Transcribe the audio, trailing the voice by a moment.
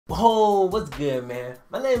Oh, what's good, man?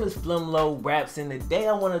 My name is Flimlo Raps, and today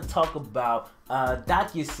I want to talk about a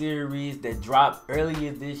docu-series that dropped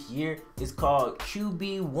earlier this year. It's called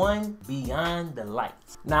QB1 Beyond the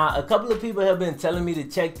Lights. Now, a couple of people have been telling me to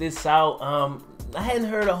check this out. I hadn't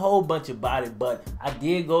heard a whole bunch about it, but I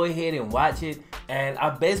did go ahead and watch it, and I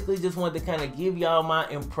basically just wanted to kind of give y'all my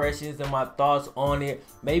impressions and my thoughts on it.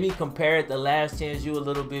 Maybe compare it to Last Chance U a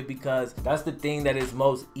little bit, because that's the thing that is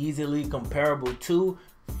most easily comparable to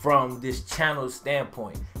from this channel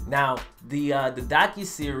standpoint. Now, the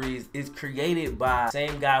docu-series is created by the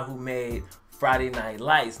same guy who made Friday Night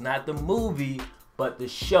Lights, not the movie, but the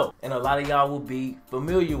show, and a lot of y'all will be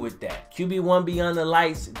familiar with that. QB1 Beyond the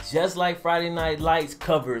Lights, just like Friday Night Lights,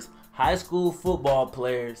 covers high school football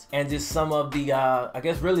players and just some of the I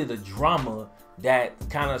guess really the drama that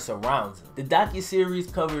kind of surrounds them. The docu-series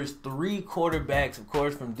covers 3 quarterbacks, of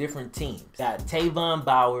course, from different teams. Got Tavon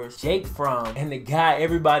Bowers, Jake Fromm, and the guy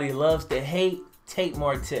everybody loves to hate, Tate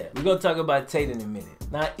Martell. We're gonna talk about Tate in a minute.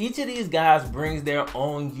 Now, each of these guys brings their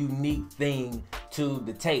own unique thing to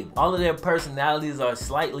the table. All of their personalities are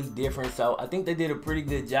slightly different, so I think they did a pretty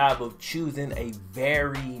good job of choosing a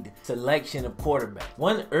varied selection of quarterbacks.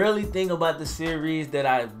 One early thing about the series that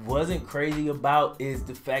I wasn't crazy about is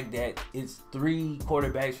the fact that it's 3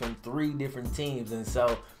 quarterbacks from 3 different teams, and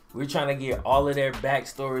so we're trying to get all of their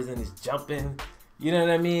backstories, and it's jumping. You know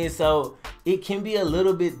what I mean? So it can be a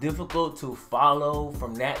little bit difficult to follow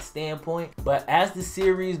from that standpoint. But as the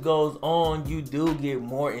series goes on, you do get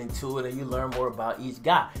more into it and you learn more about each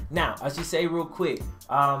guy. Now, I should say real quick,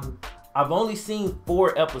 I've only seen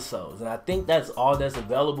 4 episodes, and I think that's all that's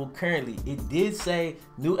available currently. It did say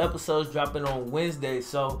new episodes dropping on Wednesday,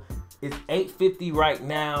 so it's 8:50 right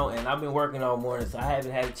now, and I've been working all morning, so I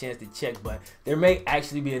haven't had a chance to check, but there may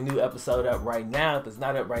actually be a new episode up right now. If it's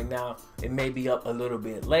not up right now, it may be up a little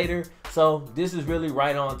bit later. So this is really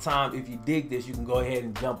right on time. If you dig this, you can go ahead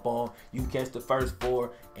and jump on. You can catch the first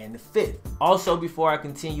 4 and the 5th. Also, before I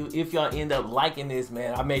continue, if y'all end up liking this,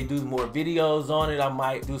 man, I may do more videos on it. I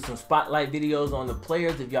might do some spotlight videos on the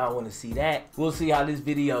players if y'all want to see that. We'll see how this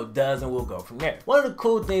video does, and we'll go from there. One of the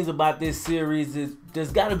cool things about this series is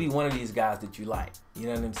there's got to be one of these guys that you like. You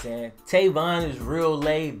know what I'm saying? Tavon is real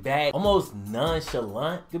laid back, almost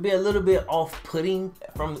nonchalant. Could be a little bit off-putting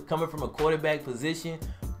coming from a quarterback position,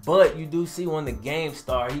 but you do see when the game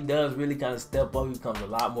starts, he does really kind of step up. He becomes a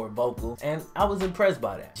lot more vocal, and I was impressed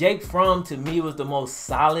by that. Jake Fromm, to me, was the most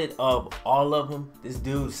solid of all of them. This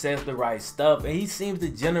dude says the right stuff, and he seems to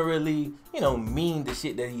generally, you know, mean the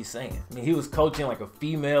shit that he's saying. I mean, he was coaching like a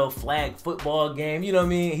female flag football game. You know what I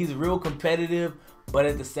mean? He's real competitive, but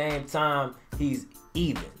at the same time, he's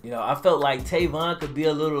even. You know, I felt like Tavon could be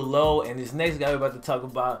a little low, and this next guy we're about to talk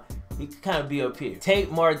about, he could kind of be up here. Tate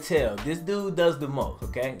Martell, this dude does the most,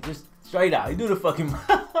 okay? Just straight out, he do the fucking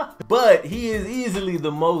but he is easily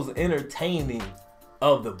the most entertaining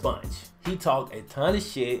of the bunch. He talked a ton of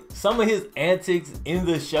shit. Some of his antics in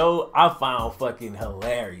the show I found fucking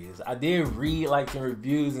hilarious. I did read like some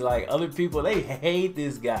reviews, and like other people, they hate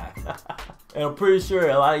this guy. And I'm pretty sure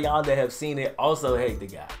a lot of y'all that have seen it also hate the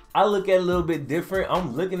guy. I look at it a little bit different.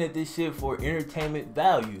 I'm looking at this shit for entertainment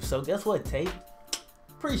value. So guess what, Tate?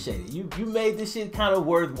 Appreciate it. You made this shit kind of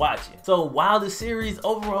worth watching. So while the series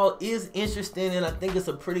overall is interesting, and I think it's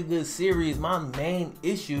a pretty good series, my main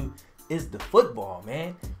issue is the football,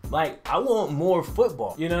 man. Like, I want more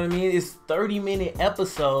football. You know what I mean? It's 30-minute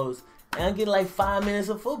episodes, and I get like 5 minutes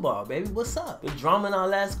of football, baby. What's up? The drama and all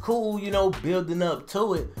that's cool, you know, building up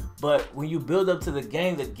to it. But when you build up to the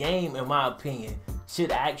game, in my opinion,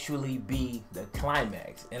 should actually be the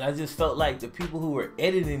climax. And I just felt like the people who were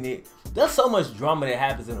editing it, there's so much drama that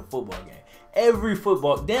happens in a football game.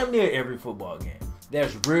 Damn near every football game,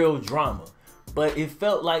 there's real drama. But it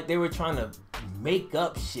felt like they were trying to make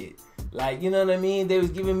up shit. Like, you know what I mean? They was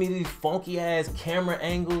giving me these funky ass camera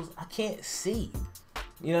angles I can't see.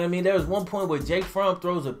 You know what I mean? There was one point where Jake Fromm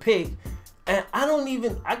throws a pick, and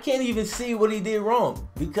I can't even see what he did wrong,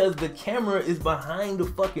 because the camera is behind the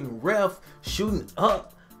fucking ref shooting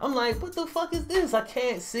up. I'm like, what the fuck is this? I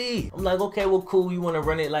can't see. I'm like, okay, well, cool. You want to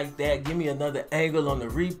run it like that? Give me another angle on the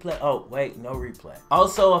replay. Oh, wait, no replay.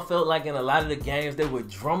 Also, I felt like in a lot of the games, they would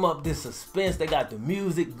drum up this suspense. They got the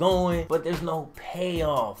music going, but there's no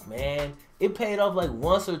payoff, man. It paid off like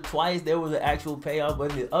once or twice. There was an actual payoff, but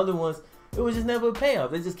in the other ones, it was just never a payoff.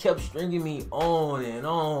 They just kept stringing me on and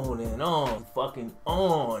on and on, fucking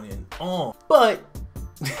on and on. But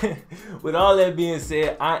with all that being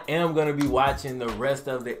said, I am going to be watching the rest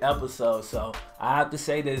of the episode. So I have to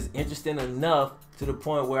say that it's interesting enough to the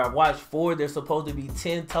point where I've watched 4. There's supposed to be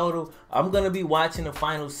 10 total. I'm going to be watching the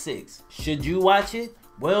final 6. Should you watch it?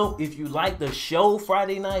 Well, if you like the show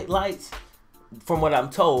Friday Night Lights, from what I'm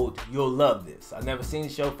told, you'll love this. I've never seen the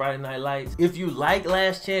show Friday Night Lights. If you like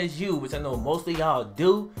Last Chance U, which I know most of y'all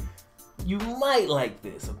do, you might like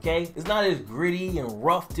this, okay? It's not as gritty and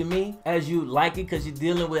rough to me as you like it, because you're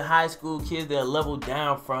dealing with high school kids that are leveled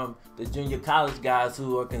down from the junior college guys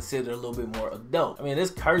who are considered a little bit more adult. I mean,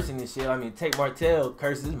 there's cursing and shit. I mean, Tate Martell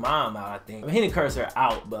curses his mom out, I think. I mean, he didn't curse her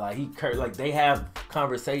out, but like he cursed, like they have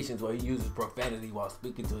conversations where he uses profanity while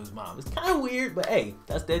speaking to his mom. It's kind of weird, but hey,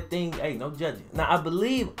 that's that thing. Hey, no judging. Now, I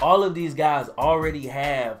believe all of these guys already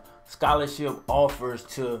have scholarship offers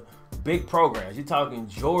to big programs. You're talking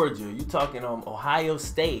Georgia, you're talking Ohio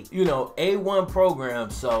State, you know, A1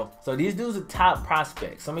 programs. So these dudes are top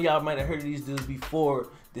prospects. Some of y'all might have heard of these dudes before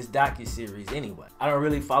this docuseries anyway. I don't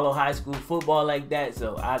really follow high school football like that,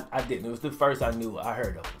 so I didn't. It was the first I knew I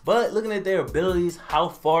heard of them. But looking at their abilities, how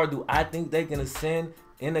far do I think they can ascend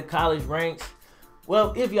in the college ranks?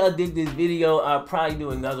 Well, if y'all dig this video, I'll probably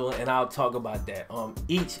do another one and I'll talk about that.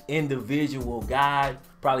 Each individual guy,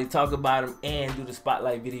 probably talk about them and do the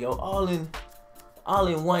spotlight video all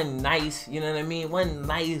in one nice, you know what I mean? One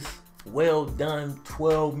nice, well done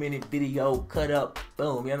 12-minute video cut up.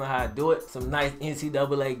 Boom, y'all know how to do it. Some nice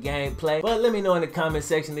NCAA gameplay. But let me know in the comment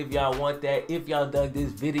section if y'all want that, if y'all dug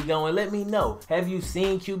this video, and let me know, have you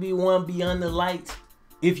seen QB1 Beyond the Lights?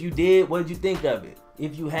 If you did, what did you think of it?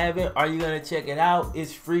 If you haven't, are you gonna check it out?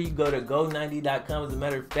 It's free. Go to go90.com. As a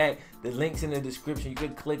matter of fact, the link's in the description. You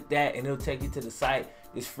can click that and it'll take you to the site.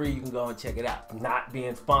 It's free. You can go and check it out. I'm not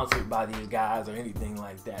being sponsored by these guys or anything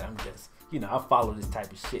like that. I'm just, you know, I follow this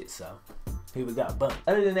type of shit, so people got bumped.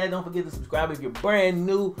 Other than that, don't forget to subscribe if you're brand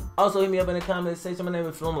new. Also, hit me up in the comment section. My name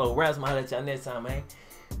is Flumlo Raps. I'll holler at y'all next time, man.